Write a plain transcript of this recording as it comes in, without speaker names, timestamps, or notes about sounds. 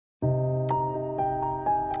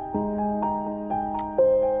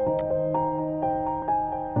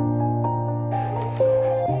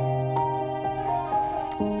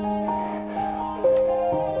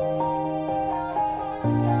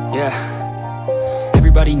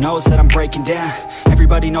Everybody knows that I'm breaking down.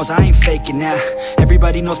 Everybody knows I ain't faking now.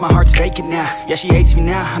 Everybody knows my heart's vacant now. Yeah, she hates me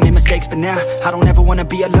now, I made mistakes but now I don't ever wanna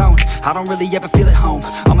be alone. I don't really ever feel at home.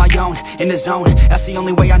 On my own, in the zone, that's the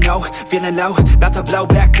only way I know. Feeling low, about to blow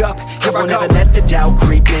back up. Here I won't ever let the doubt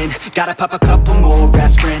creep in. Gotta pop a couple more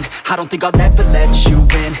aspirin. I don't think I'll ever let you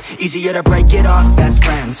in. Easier to break it off best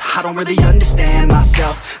friends. I don't really understand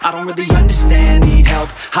myself. I don't really understand, need help.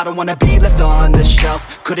 I don't wanna be left on the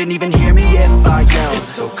shelf. Couldn't even hear me if I yelled. It's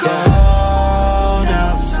so cold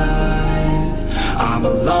outside, I'm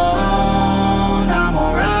alone, I'm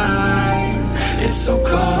alright. It's so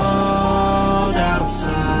cold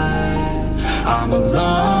outside, I'm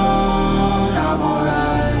alone, I'm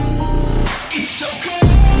alright. It's so cold.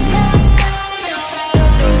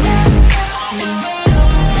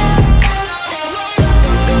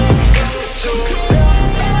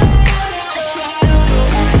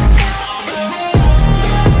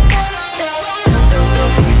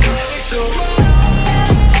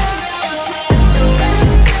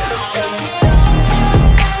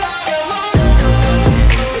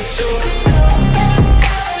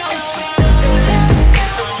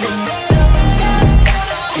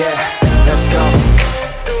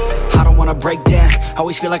 Break down,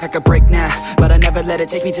 always feel like I could break now, but I never let it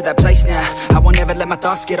take me to that place now. I won't ever let my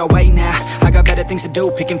thoughts get away now. I got better things to do,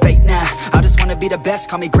 picking fate now. I just wanna be the best,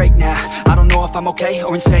 call me great now. I don't know if I'm okay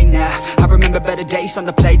or insane now. I remember better days on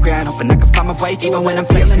the playground, hoping I can find my way. Even when I'm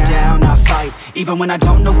feeling down, I fight. Even when I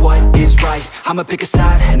don't know what is right, I'ma pick a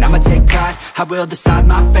side and I'ma take pride. I will decide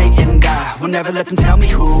my fate and I will never let them tell me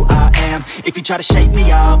who I am. If you try to shake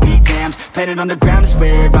me, I'll be damned. Planet on the ground is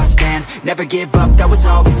where I stand. Never give up, that was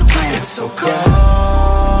always the plan. It's so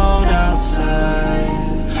cold outside,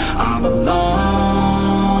 I'm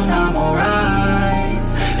alone, I'm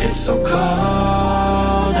alright. It's so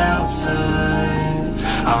cold outside,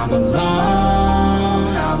 I'm alone.